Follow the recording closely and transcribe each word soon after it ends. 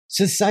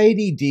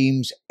Society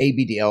deems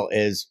ABDL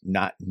as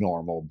not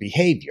normal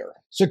behavior.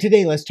 So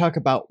today let's talk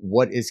about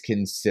what is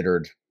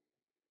considered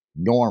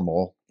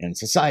normal in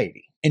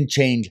society and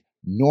change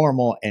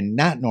normal and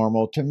not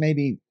normal to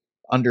maybe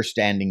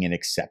understanding and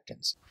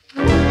acceptance.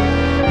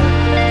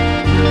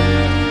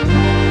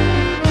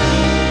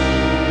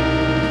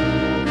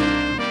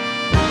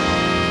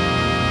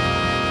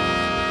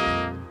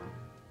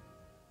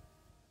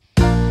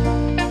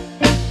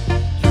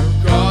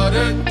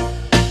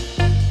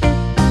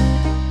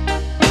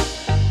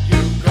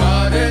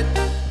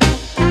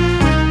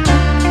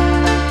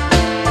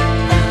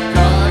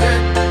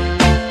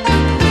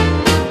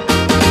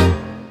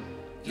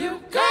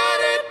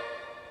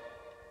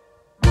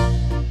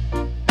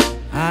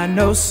 I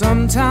know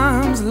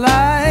sometimes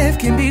life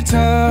can be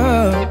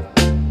tough.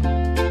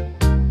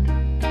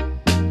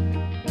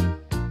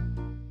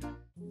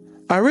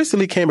 I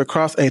recently came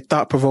across a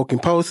thought-provoking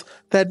post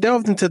that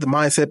delved into the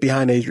mindset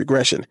behind age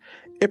regression.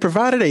 It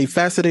provided a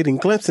fascinating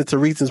glimpse into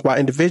reasons why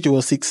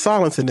individuals seek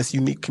solace in this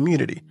unique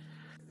community.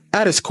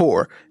 At its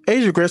core,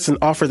 age regression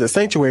offers a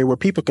sanctuary where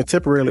people can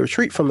temporarily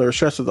retreat from the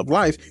stresses of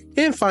life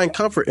and find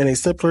comfort in a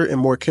simpler and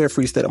more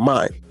carefree state of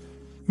mind.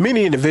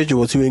 Many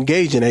individuals who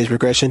engage in age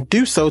regression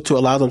do so to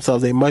allow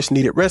themselves a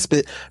much-needed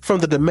respite from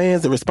the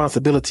demands and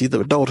responsibilities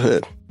of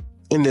adulthood.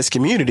 In this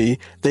community,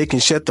 they can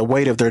shed the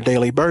weight of their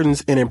daily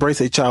burdens and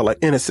embrace a childlike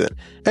innocence.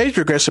 Age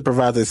regression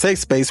provides a safe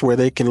space where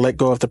they can let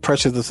go of the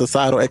pressures of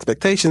societal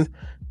expectations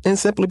and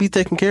simply be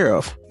taken care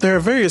of. There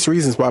are various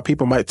reasons why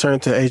people might turn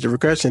to age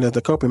regression as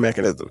a coping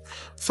mechanism.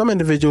 Some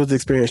individuals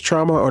experience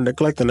trauma or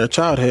neglect in their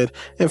childhood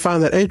and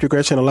find that age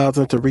regression allows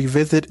them to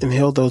revisit and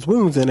heal those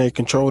wounds in a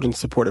controlled and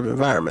supportive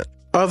environment.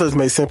 Others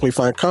may simply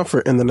find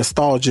comfort in the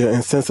nostalgia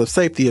and sense of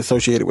safety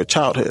associated with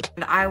childhood.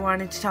 And I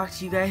wanted to talk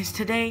to you guys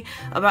today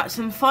about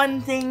some fun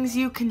things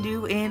you can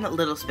do in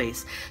Little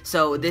Space.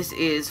 So this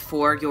is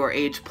for your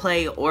age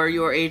play or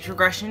your age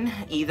regression.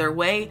 Either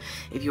way,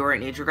 if you're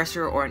an age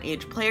regressor or an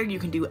age player, you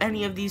can do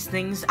any of these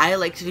things. I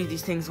like to do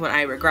these things when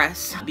I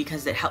regress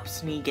because it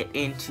helps me get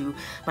into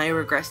my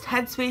regressed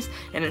headspace,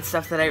 and it's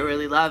stuff that I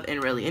really love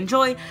and really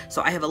enjoy.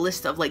 So I have a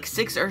list of like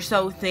 6 or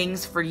so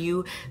things for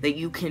you that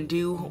you can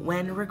do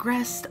when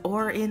regressed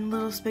or in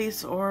Little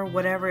Space or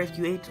whatever, if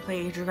you age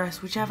play, age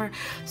regress, whichever.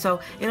 So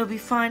it'll be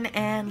fun,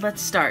 and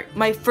let's start.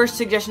 My first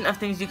suggestion of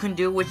things you can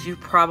do, which you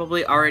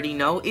probably already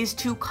know, is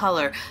to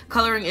color.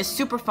 Coloring is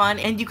super fun,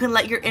 and you can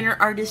let your inner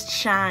artist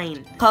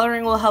shine.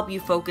 Coloring will help you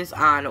focus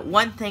on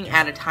one thing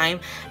at a time,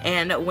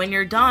 and when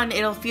you're done,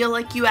 it'll feel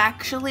like you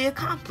actually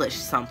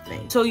accomplished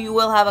something. So you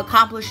will have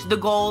accomplished the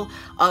goal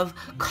of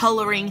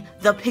coloring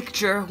the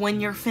picture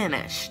when you're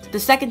finished. The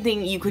second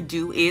thing you could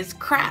do is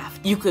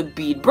craft. You could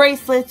bead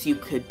bracelets, you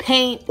could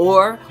paint,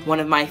 or one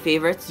of my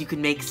favorites, you could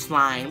make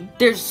slime.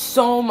 There's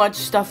so much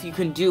stuff you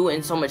can do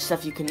and so much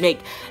stuff you can make,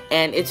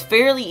 and it's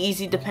fairly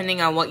easy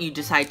depending on what you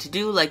decide to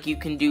do. Like, you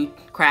can do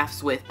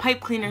crafts with pipe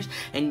cleaners,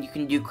 and you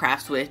can do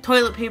crafts with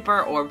toilet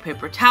paper or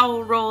paper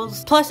towel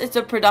rolls. Plus, it's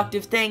a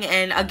productive thing,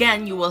 and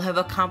again, you will have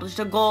accomplished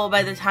a goal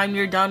by the time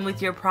you're done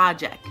with your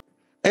project.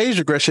 Age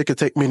regression can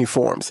take many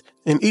forms,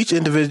 and each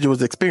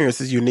individual's experience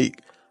is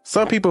unique.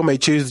 Some people may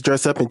choose to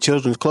dress up in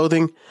children's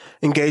clothing,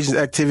 engage in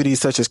activities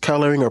such as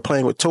coloring or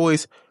playing with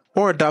toys,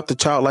 or adopt a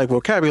childlike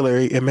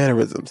vocabulary and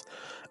mannerisms.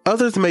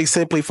 Others may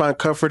simply find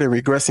comfort in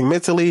regressing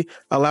mentally,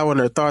 allowing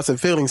their thoughts and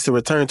feelings to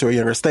return to a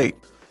younger state.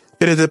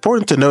 It is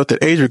important to note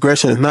that age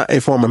regression is not a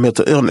form of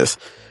mental illness.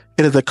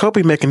 It is a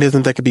coping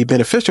mechanism that can be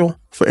beneficial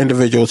for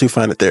individuals who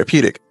find it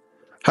therapeutic.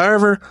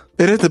 However,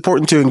 it is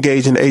important to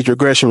engage in age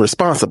regression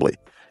responsibly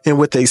and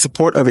with the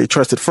support of a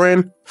trusted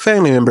friend,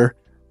 family member,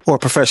 or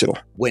professional.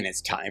 When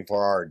it's time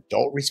for our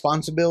adult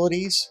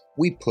responsibilities,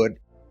 we put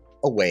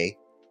away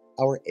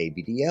our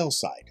ABDL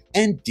side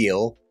and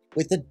deal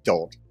with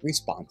adult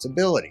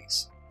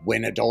responsibilities.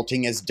 When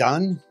adulting is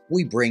done,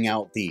 we bring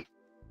out the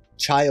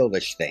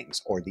childish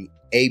things, or the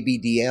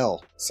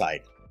ABDL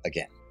side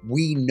again.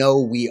 We know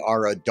we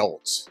are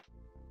adults.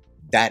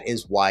 That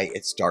is why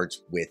it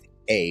starts with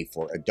A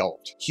for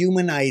adult.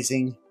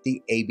 Humanizing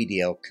the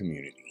ABDL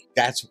community.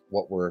 That's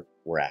what we're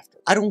after.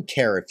 I don't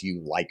care if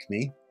you like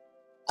me.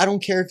 I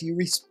don't care if you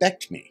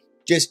respect me.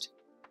 Just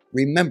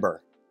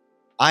remember,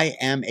 I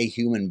am a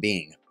human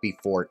being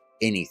before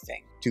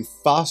anything. To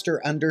foster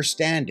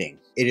understanding,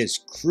 it is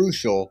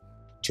crucial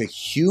to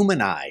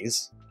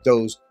humanize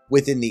those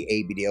within the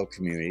ABDL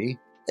community,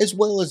 as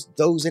well as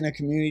those in a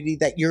community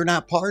that you're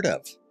not part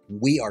of.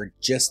 We are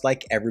just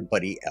like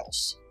everybody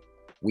else.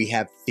 We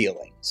have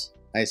feelings.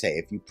 I say,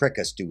 if you prick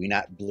us, do we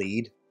not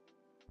bleed?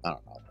 I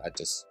don't know. That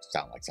just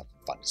sounds like something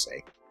fun to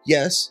say.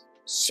 Yes,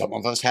 some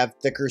of us have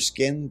thicker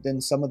skin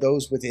than some of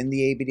those within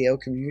the ABDL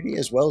community,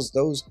 as well as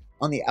those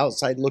on the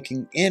outside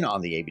looking in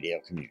on the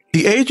ABDL community.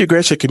 The age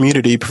regression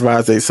community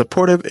provides a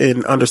supportive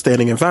and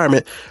understanding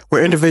environment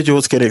where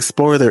individuals can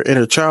explore their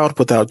inner child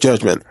without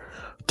judgment.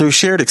 Through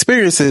shared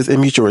experiences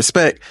and mutual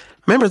respect,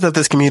 members of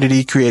this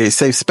community create a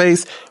safe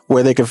space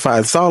where they can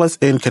find solace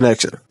and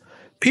connection.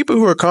 People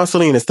who are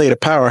constantly in a state of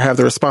power have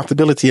the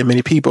responsibility of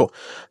many people,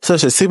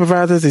 such as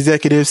supervisors,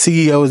 executives,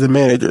 CEOs, and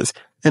managers.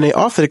 and they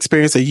often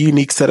experience a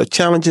unique set of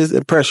challenges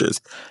and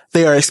pressures.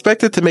 They are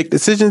expected to make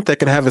decisions that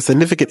can have a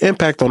significant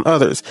impact on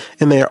others,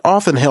 and they are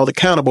often held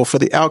accountable for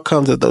the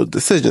outcomes of those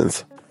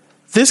decisions.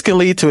 This can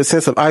lead to a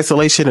sense of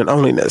isolation and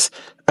loneliness,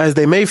 as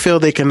they may feel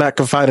they cannot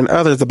confide in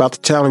others about the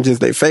challenges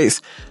they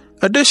face.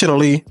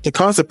 Additionally, the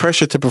constant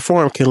pressure to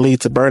perform can lead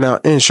to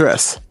burnout and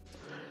stress.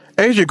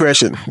 Age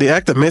regression, the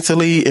act of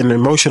mentally and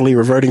emotionally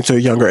reverting to a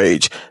younger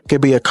age, can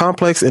be a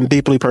complex and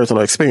deeply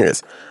personal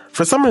experience.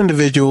 For some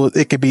individuals,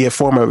 it could be a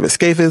form of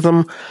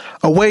escapism,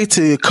 a way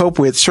to cope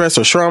with stress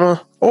or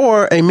trauma,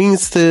 or a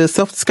means to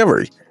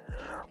self-discovery.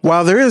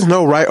 While there is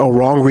no right or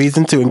wrong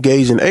reason to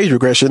engage in age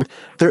regression,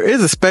 there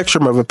is a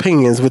spectrum of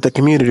opinions with the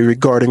community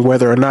regarding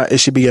whether or not it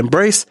should be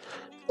embraced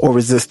or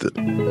resisted.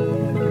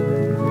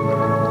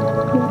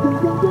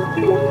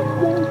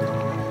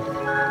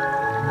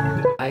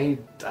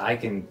 I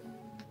can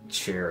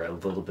share a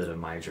little bit of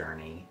my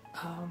journey.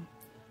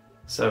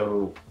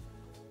 So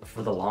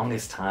for the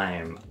longest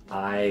time,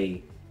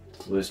 I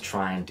was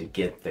trying to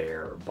get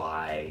there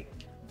by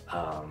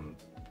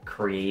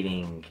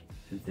creating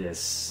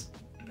this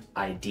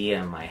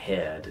idea in my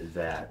head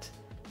that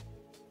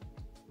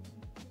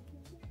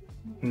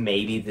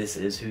maybe this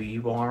is who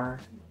you are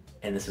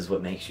and this is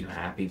what makes you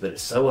happy, but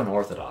it's so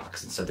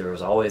unorthodox. And so there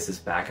was always this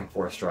back and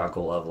forth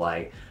struggle of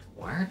like,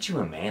 why aren't you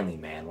a manly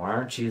man? Why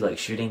aren't you like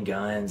shooting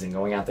guns and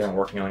going out there and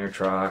working on your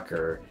truck?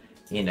 Or,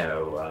 you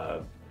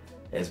know,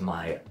 as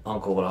my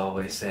uncle would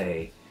always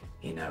say,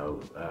 you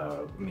know,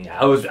 I mean,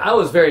 I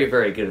was very,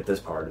 very good at this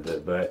part of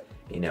it, but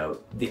you know,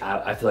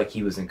 I feel like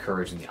he was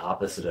encouraging the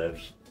opposite of,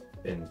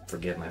 and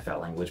forgive my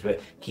foul language,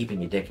 but keeping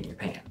your dick in your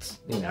pants,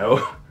 you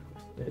know?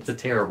 It's a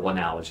terrible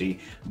analogy,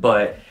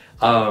 but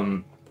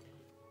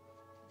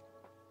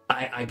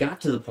I got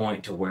to the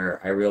point to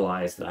where I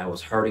realized that I was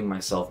hurting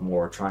myself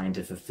more trying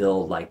to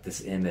fulfill like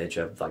this image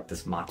of like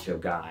this macho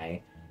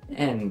guy,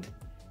 and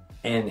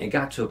it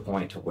got to a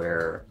point to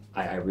where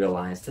I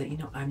realized that, you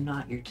know, I'm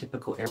not your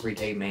typical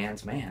everyday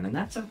man's man, and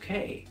that's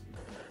okay.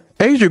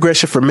 Age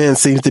regression for men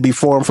seems to be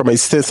formed from a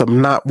sense of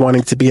not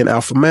wanting to be an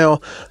alpha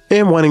male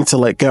and wanting to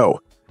let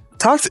go.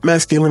 Toxic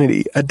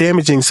masculinity, a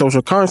damaging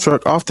social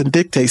construct, often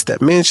dictates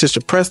that men should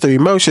suppress their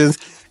emotions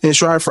and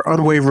strive for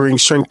unwavering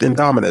strength and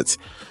dominance.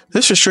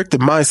 This restrictive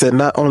mindset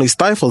not only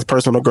stifles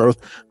personal growth,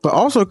 but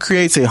also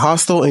creates a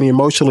hostile and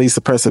emotionally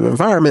suppressive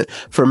environment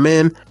for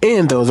men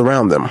and those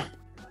around them.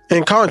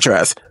 In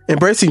contrast,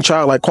 embracing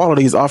childlike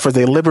qualities offers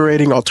a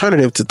liberating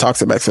alternative to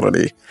toxic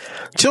masculinity.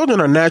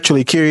 Children are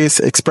naturally curious,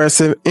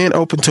 expressive, and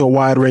open to a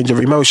wide range of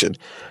emotion.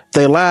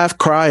 They laugh,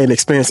 cry, and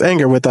experience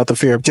anger without the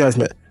fear of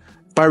judgment.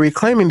 By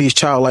reclaiming these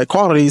childlike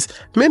qualities,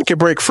 men can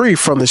break free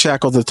from the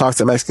shackles of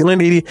toxic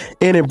masculinity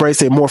and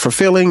embrace a more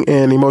fulfilling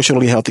and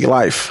emotionally healthy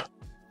life.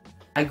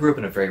 I grew up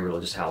in a very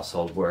religious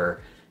household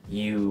where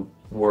you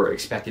were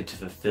expected to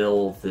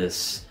fulfill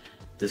this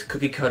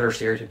cookie cutter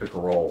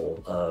stereotypical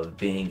role of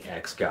being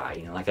X guy.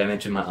 You know, like I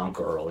mentioned my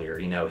uncle earlier,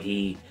 you know,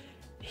 he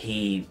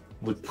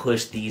would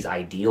push these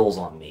ideals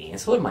on me, and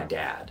so would my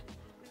dad.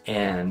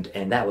 And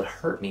that would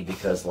hurt me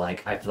because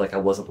like I feel like I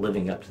wasn't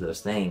living up to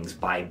those things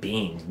by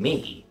being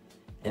me.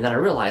 And then I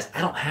realized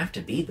I don't have to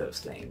be those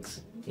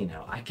things. You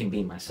know, I can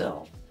be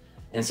myself.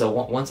 And so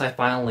once I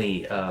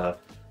finally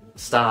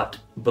stopped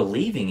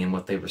believing in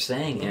what they were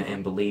saying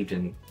and believed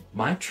in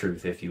my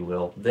truth, if you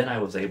will, then I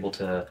was able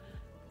to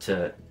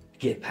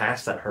get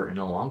past that hurt and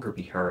no longer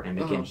be hurt and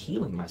begin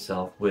healing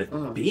myself with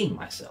being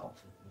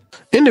myself.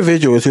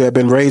 Individuals who have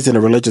been raised in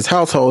a religious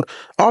household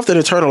often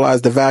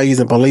internalize the values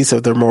and beliefs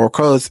of their moral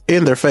codes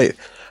in their faith,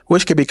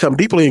 which can become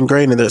deeply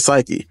ingrained in their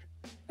psyche.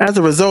 As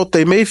a result,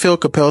 they may feel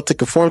compelled to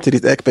conform to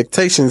these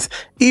expectations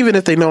even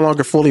if they no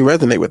longer fully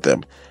resonate with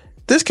them.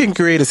 This can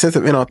create a sense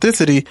of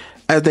inauthenticity,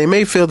 as they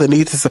may feel the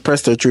need to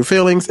suppress their true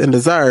feelings and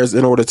desires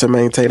in order to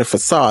maintain a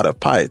facade of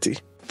piety.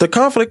 The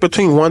conflict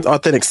between one's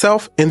authentic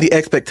self and the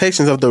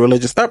expectations of the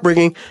religious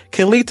upbringing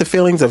can lead to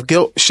feelings of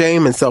guilt,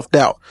 shame, and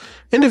self-doubt.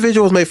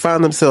 Individuals may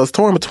find themselves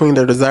torn between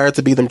their desire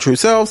to be them true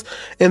selves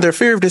and their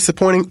fear of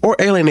disappointing or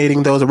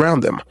alienating those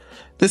around them.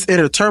 This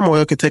inner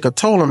turmoil can take a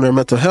toll on their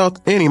mental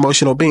health and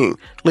emotional being,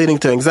 leading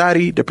to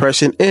anxiety,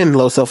 depression, and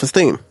low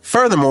self-esteem.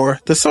 Furthermore,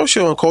 the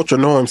social and cultural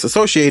norms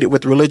associated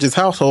with religious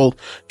household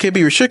can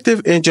be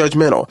restrictive and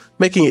judgmental,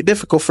 making it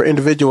difficult for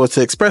individuals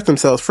to express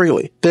themselves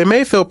freely. They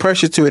may feel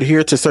pressure to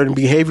adhere to certain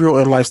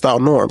behavioral and lifestyle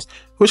norms,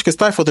 which can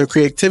stifle their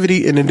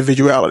creativity and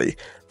individuality.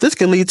 This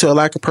can lead to a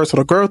lack of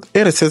personal growth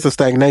and a sense of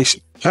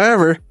stagnation.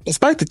 However,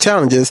 despite the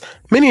challenges,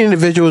 many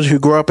individuals who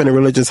grow up in a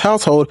religious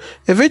household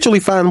eventually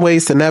find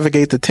ways to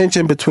navigate the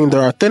tension between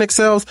their authentic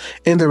selves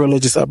and their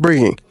religious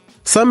upbringing.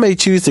 Some may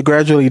choose to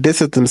gradually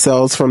distance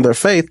themselves from their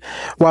faith,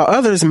 while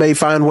others may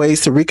find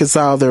ways to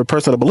reconcile their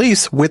personal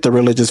beliefs with their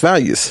religious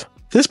values.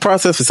 This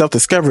process of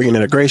self-discovery and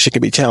integration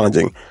can be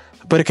challenging,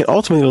 but it can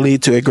ultimately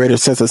lead to a greater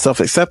sense of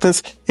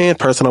self-acceptance and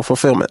personal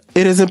fulfillment.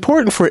 It is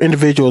important for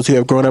individuals who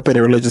have grown up in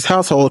a religious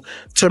household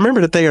to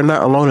remember that they are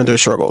not alone in their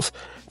struggles.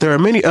 There are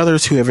many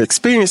others who have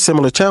experienced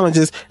similar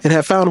challenges and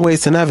have found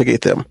ways to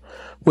navigate them.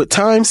 With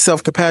time,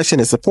 self-compassion,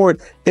 and support,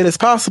 it is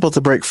possible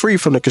to break free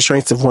from the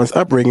constraints of one's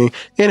upbringing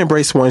and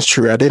embrace one's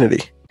true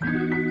identity.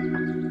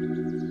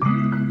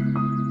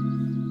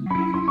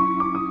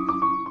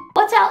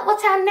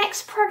 What's our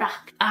next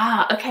product?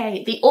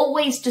 Okay, the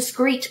always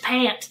discreet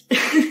pant.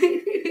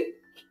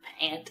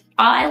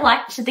 I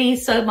liked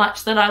these so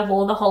much that I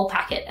wore the whole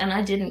packet, and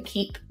I didn't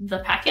keep the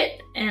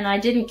packet, and I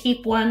didn't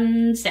keep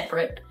one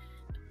separate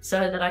so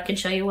that I could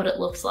show you what it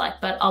looks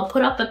like. But I'll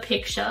put up a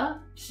picture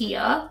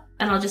here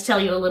and I'll just tell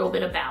you a little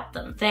bit about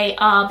them. They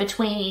are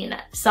between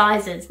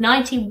sizes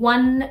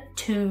 91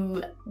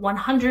 to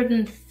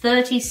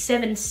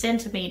 137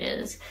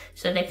 centimeters,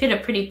 so they fit a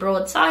pretty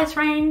broad size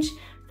range.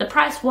 The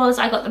price was,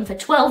 I got them for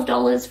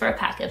 $12 for a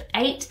pack of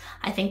 8.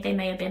 I think they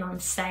may have been on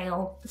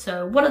sale.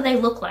 So what do they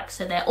look like?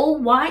 So they're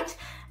all white,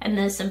 and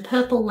there's some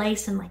purple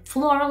lace and like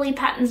florally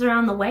patterns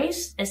around the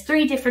waist. There's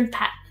 3 different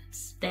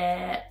patterns.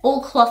 They're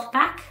all cloth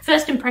back.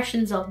 First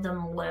impressions of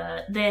them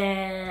were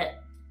they're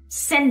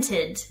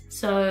scented,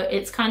 so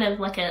it's kind of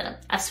like a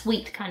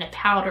sweet kind of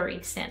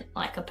powdery scent,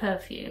 like a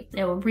perfume.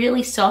 They were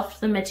really soft,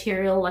 the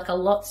material, like a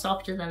lot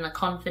softer than the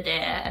Confidere,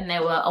 and they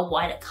were a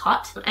wider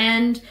cut,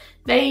 and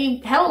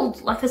they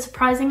held like a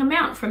surprising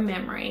amount from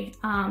memory.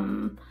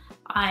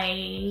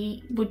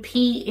 I would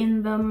pee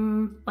in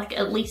them like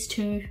at least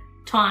 2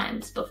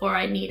 times before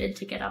I needed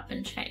to get up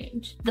and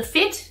change. The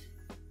fit,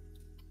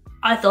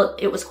 I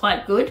thought it was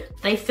quite good.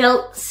 They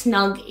felt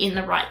snug in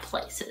the right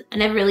places. I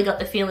never really got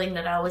the feeling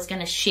that I was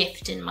going to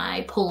shift and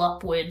my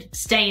pull-up would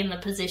stay in the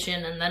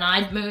position and then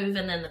I'd move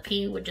and then the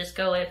pee would just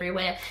go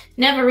everywhere.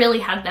 Never really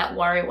had that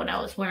worry when I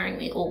was wearing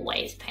the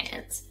always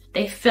pants.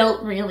 They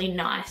felt really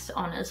nice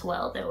on as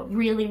well. They were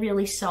really,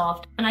 really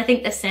soft. And I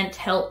think the scent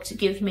helped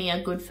give me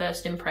a good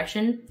first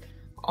impression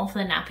of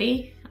the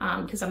nappy.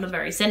 Because I'm a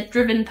very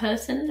scent-driven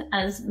person,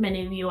 as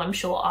many of you I'm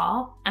sure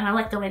are. And I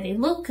like the way they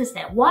look because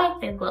they're white,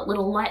 they've got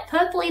little light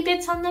purpley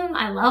bits on them.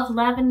 I love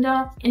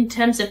lavender. In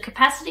terms of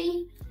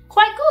capacity,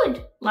 quite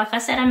good. Like I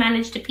said, I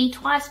managed to pee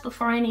twice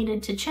before I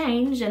needed to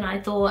change, and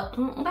I thought,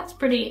 that's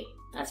pretty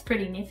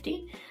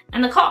nifty.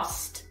 And the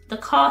cost,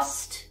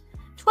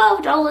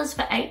 $12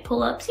 for 8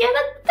 pull-ups. Yeah,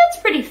 that's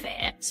pretty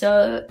fair.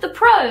 So the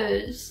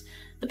pros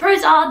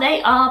are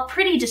they are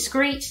pretty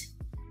discreet.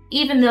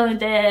 Even though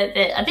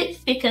they're a bit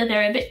thicker,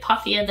 they're a bit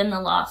puffier than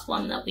the last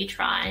one that we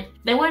tried.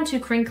 They weren't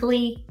too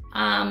crinkly,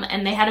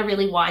 and they had a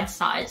really wide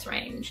size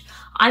range.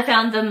 I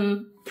found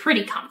them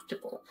pretty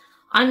comfortable.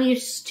 I'm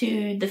used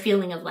to the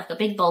feeling of like a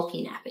big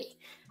bulky nappy,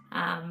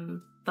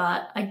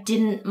 but I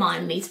didn't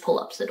mind these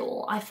pull-ups at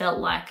all. I felt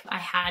like I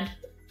had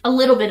a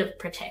little bit of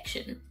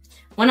protection.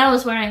 When I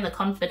was wearing the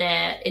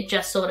Confidere, it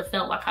just sort of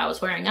felt like I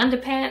was wearing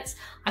underpants.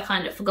 I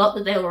kind of forgot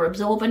that they were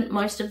absorbent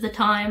most of the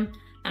time.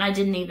 And I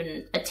didn't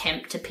even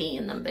attempt to pee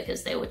in them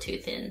because they were too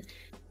thin.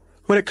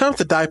 When it comes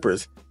to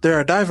diapers, there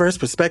are diverse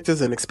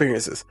perspectives and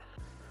experiences.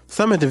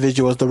 Some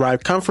individuals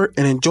derive comfort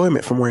and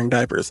enjoyment from wearing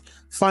diapers,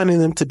 finding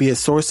them to be a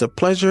source of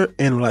pleasure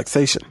and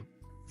relaxation.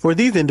 For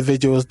these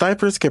individuals,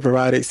 diapers can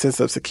provide a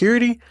sense of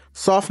security,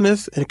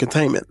 softness, and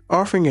containment,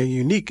 offering a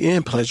unique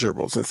and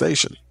pleasurable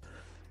sensation.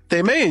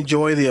 They may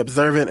enjoy the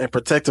observant and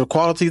protective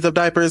qualities of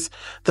diapers,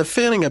 the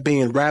feeling of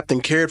being wrapped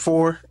and cared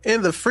for,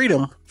 and the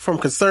freedom from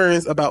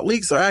concerns about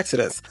leaks or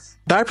accidents.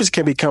 Diapers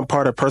can become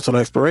part of personal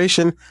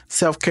exploration,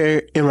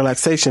 self-care, and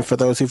relaxation for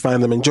those who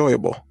find them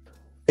enjoyable.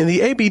 In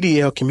the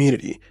ABDL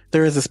community,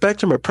 there is a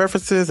spectrum of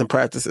preferences and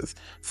practices.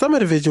 Some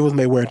individuals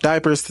may wear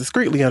diapers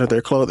discreetly under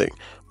their clothing,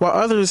 while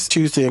others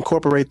choose to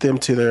incorporate them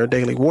to their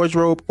daily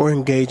wardrobe or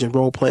engage in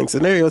role-playing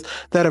scenarios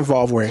that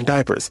involve wearing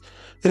diapers.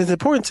 It is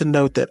important to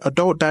note that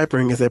adult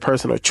diapering is a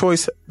personal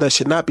choice that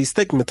should not be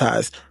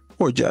stigmatized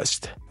or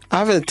judged.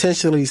 I've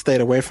intentionally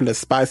stayed away from the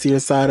spicier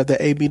side of the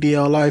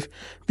ABDL life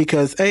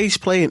because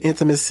age, play, and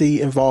intimacy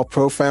involve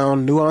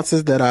profound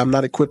nuances that I'm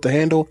not equipped to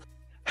handle.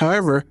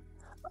 However,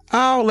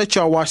 I'll let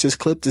y'all watch this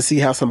clip to see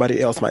how somebody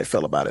else might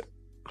feel about it.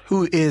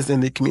 Who is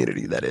in the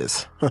community, that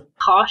is.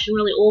 Harsh and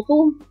really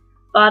awful,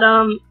 but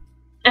and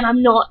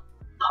I'm not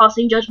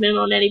passing judgment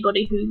on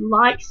anybody who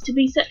likes to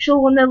be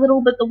sexual when they're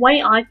little, but the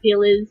way I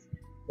feel is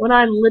when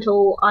I'm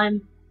little,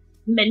 I'm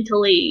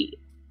mentally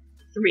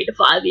 3 to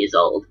 5 years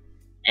old,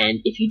 and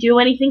if you do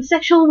anything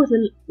sexual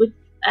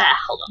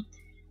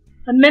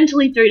I'm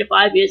mentally 3 to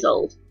 5 years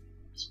old,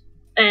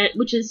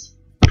 which is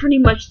pretty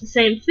much the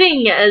same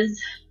thing as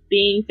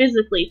being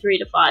physically 3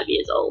 to 5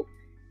 years old.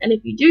 And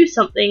if you do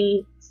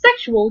something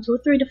sexual to a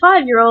 3 to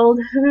 5 year old,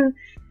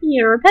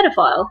 you're a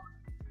pedophile.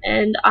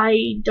 And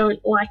I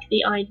don't like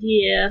the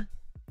idea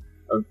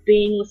of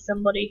being with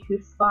somebody who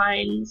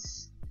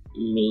finds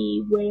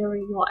me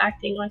wearing or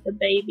acting like a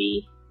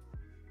baby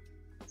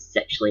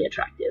sexually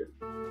attractive.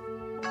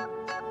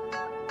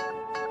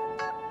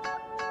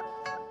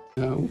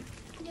 No.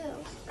 No,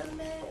 I'm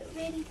a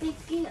really big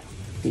girl.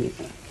 Yeah.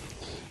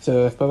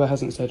 So if Bubba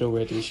hasn't said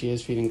already, she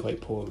is feeling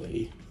quite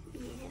poorly.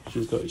 Yeah.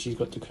 She's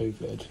got the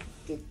COVID.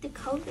 The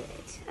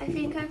COVID? I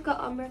think I've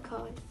got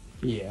Omicron.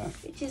 Yeah.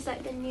 Which is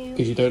like the new...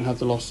 Because you don't have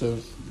the loss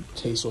of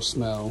taste or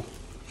smell.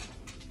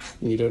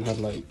 And you don't have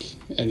like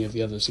any of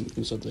the other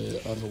symptoms of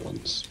the other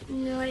ones.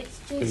 No, it's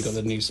just... Have you got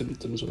the new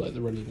symptoms of like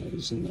the runny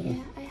nose and the...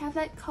 Yeah, I have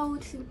like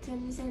cold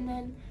symptoms, and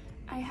then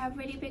I have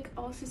really big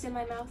ulcers in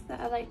my mouth that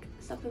are like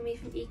stopping me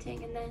from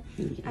eating, and then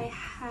I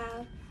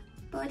have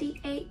body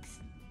aches,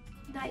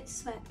 night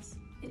sweats,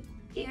 an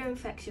ear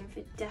infection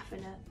for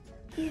definite.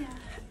 Yeah,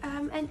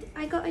 and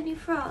I got a new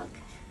frog,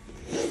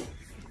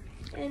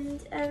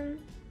 and her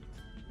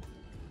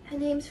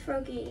name's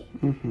Froggy.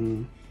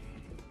 And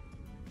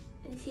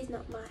she's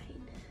not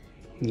mine.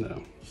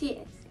 No. She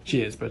is.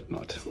 She is, but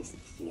not.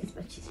 She is,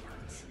 but she's not.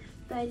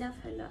 But I love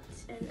her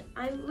lots, and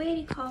I'm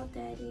really cold,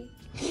 Daddy.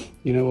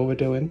 You know what we're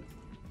doing?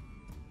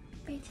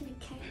 Baking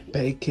a cake.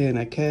 Baking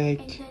a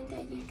cake. And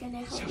then Daddy's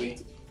gonna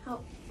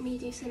help me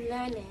do some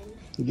learning.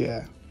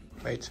 Yeah.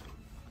 Wait.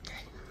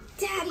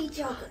 Daddy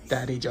joggers.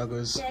 Daddy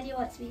joggers. Daddy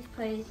wants me to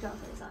put his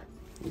joggers on.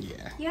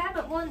 Yeah. You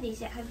haven't worn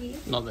these yet, have you?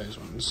 Not those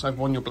ones. I've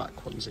worn your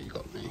black ones that you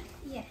got me.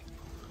 Yeah.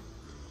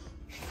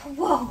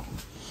 Whoa.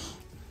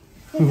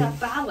 Look at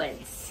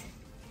balance.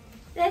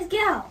 Let's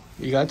go.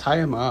 You gotta tie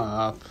him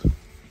up.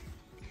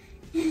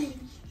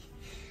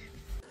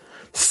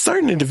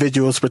 Certain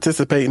individuals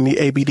participate in the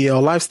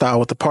ABDL lifestyle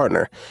with a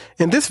partner.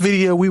 In this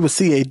video, we will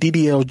see a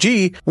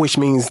DDLG, which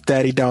means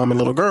Daddy, Dom, and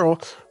Little Girl,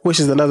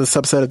 which is another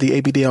subset of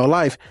the ABDL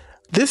life.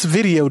 This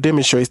video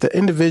demonstrates that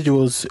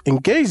individuals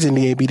engaged in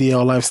the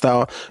ABDL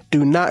lifestyle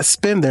do not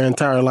spend their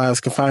entire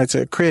lives confined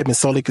to a crib and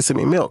solely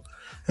consuming milk.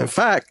 In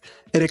fact,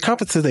 it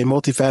encompasses a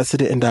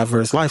multifaceted and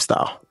diverse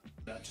lifestyle.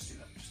 Just do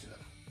that.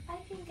 I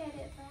can get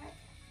it back.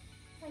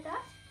 Like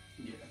that?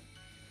 Yeah.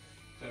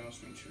 Don't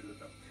ask me to chew the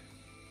milk.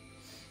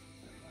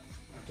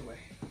 Out the way.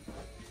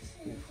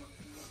 Yeah.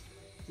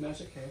 No, it's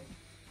okay.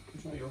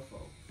 It's not your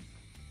fault.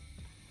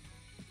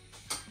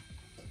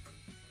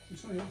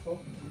 It's not your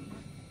fault.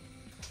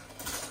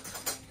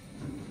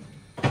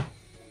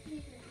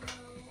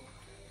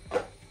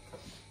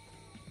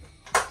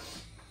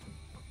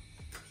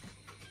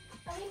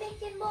 Are we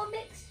making more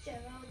mixture,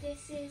 or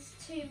this is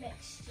two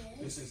mixtures?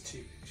 This is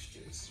two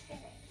mixtures. Okay.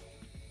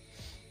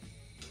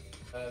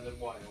 The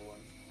wire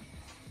one.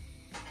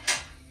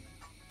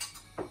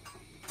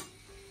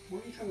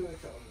 What are you trying to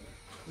make out of there?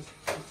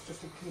 It's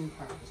just a clean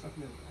pan, there's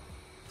nothing in there.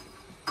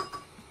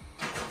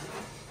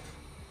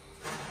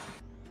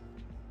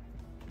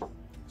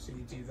 So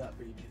you do that,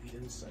 but you do the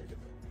inside of it.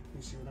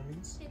 You see what I mean?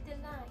 With the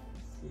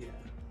lines. Yeah.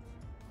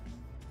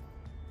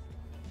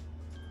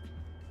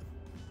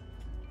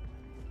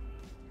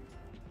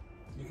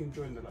 You can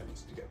join the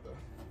lines together.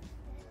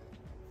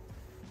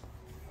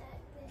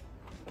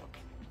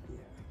 Yeah.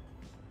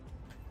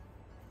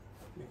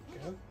 There you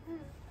go.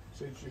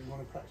 So do you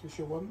want to practice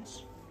your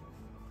ones?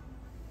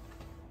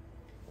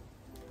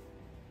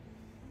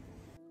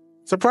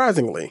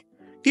 Surprisingly,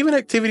 even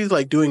activities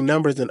like doing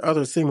numbers and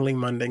other seemingly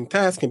mundane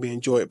tasks can be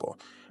enjoyable.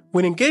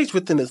 When engaged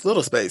within this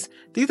little space,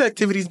 these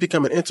activities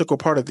become an integral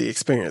part of the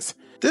experience.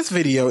 This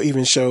video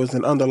even shows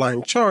an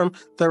underlying charm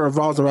that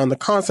revolves around the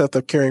concept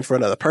of caring for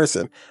another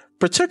person,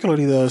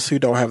 particularly those who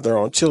don't have their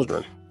own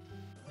children.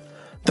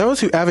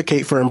 Those who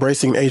advocate for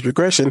embracing age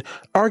regression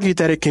argue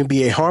that it can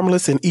be a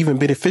harmless and even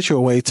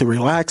beneficial way to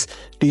relax,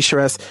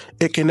 de-stress,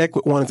 and connect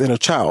with one's inner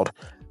child.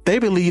 They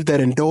believe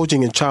that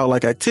indulging in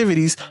childlike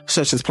activities,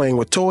 such as playing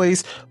with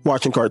toys,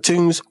 watching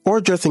cartoons,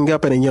 or dressing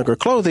up in a younger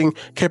clothing,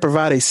 can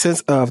provide a sense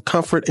of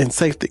comfort and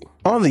safety.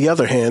 On the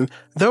other hand,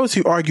 those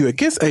who argue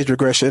against age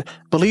regression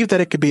believe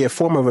that it could be a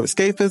form of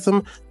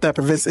escapism that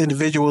prevents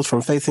individuals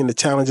from facing the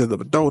challenges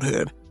of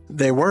adulthood.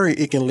 They worry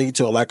it can lead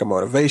to a lack of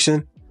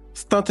motivation,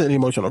 stunted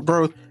emotional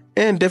growth,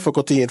 and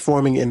difficulty in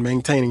forming and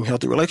maintaining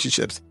healthy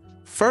relationships.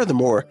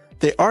 Furthermore,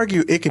 they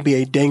argue it can be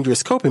a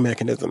dangerous coping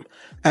mechanism,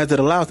 as it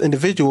allows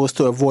individuals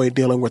to avoid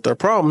dealing with their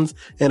problems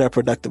in a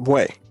productive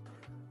way.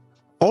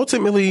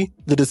 Ultimately,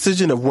 the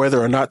decision of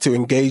whether or not to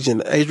engage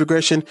in age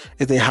regression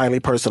is a highly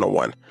personal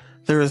one.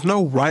 There is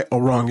no right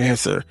or wrong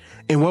answer,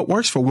 and what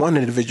works for one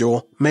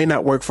individual may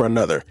not work for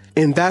another.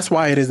 And that's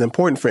why it is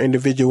important for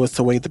individuals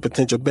to weigh the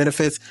potential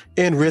benefits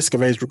and risk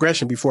of age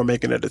regression before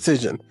making a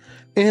decision,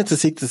 and to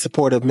seek the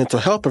support of mental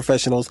health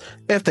professionals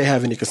if they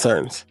have any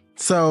concerns.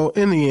 So,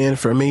 in the end,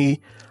 for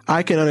me,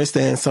 I can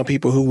understand some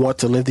people who want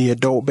to live the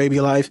adult baby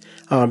life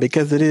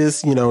because it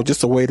is,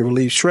 just a way to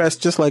relieve stress,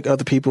 just like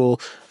other people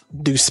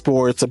do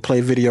sports or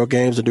play video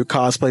games or do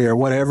cosplay or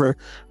whatever.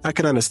 I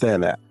can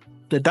understand that.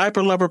 The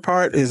diaper lover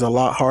part is a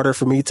lot harder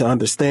for me to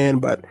understand,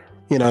 but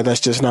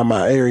that's just not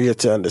my area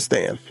to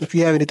understand. If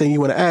you have anything you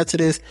want to add to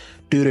this,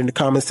 do it in the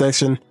comment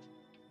section.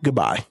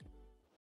 Goodbye.